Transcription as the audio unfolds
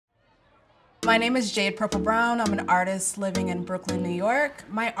My name is Jade Purple Brown. I'm an artist living in Brooklyn, New York.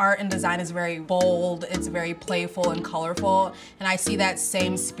 My art and design is very bold, it's very playful and colorful, and I see that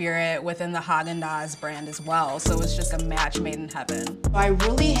same spirit within the Häagen-Dazs brand as well, so it's just a match made in heaven. I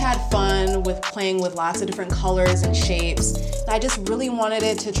really had fun with playing with lots of different colors and shapes. I just really wanted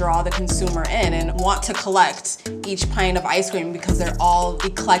it to draw the consumer in and want to collect each pint of ice cream because they're all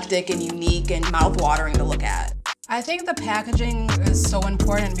eclectic and unique and mouth-watering to look at. I think the packaging is so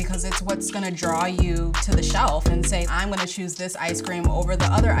important because it's what's gonna draw you to the shelf and say, I'm gonna choose this ice cream over the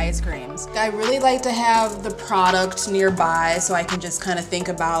other ice creams. I really like to have the product nearby so I can just kind of think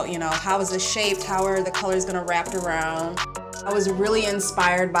about, how is this shaped? How are the colors gonna wrap around? I was really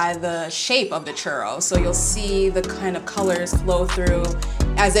inspired by the shape of the churro. So you'll see the kind of colors flow through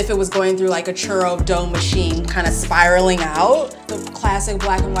as if it was going through like a churro dough machine, kind of spiraling out. The classic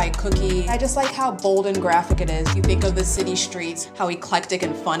black and white cookie. I just like how bold and graphic it is. You think of the city streets, how eclectic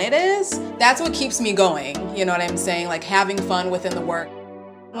and fun it is. That's what keeps me going, you know what I'm saying? Like having fun within the work.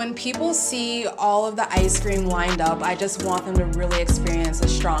 When people see all of the ice cream lined up, I just want them to really experience a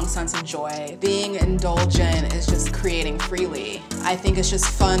strong sense of joy. Being indulgent is just creating freely. I think it's just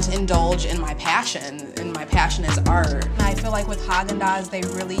fun to indulge in my passion, and my passion is art. And I feel like with Häagen-Dazs, they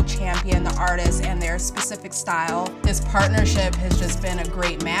really champion the artists and their specific style. This partnership has just been a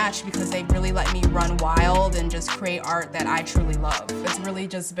great match because they really let me run wild and just create art that I truly love. It's really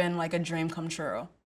just been like a dream come true.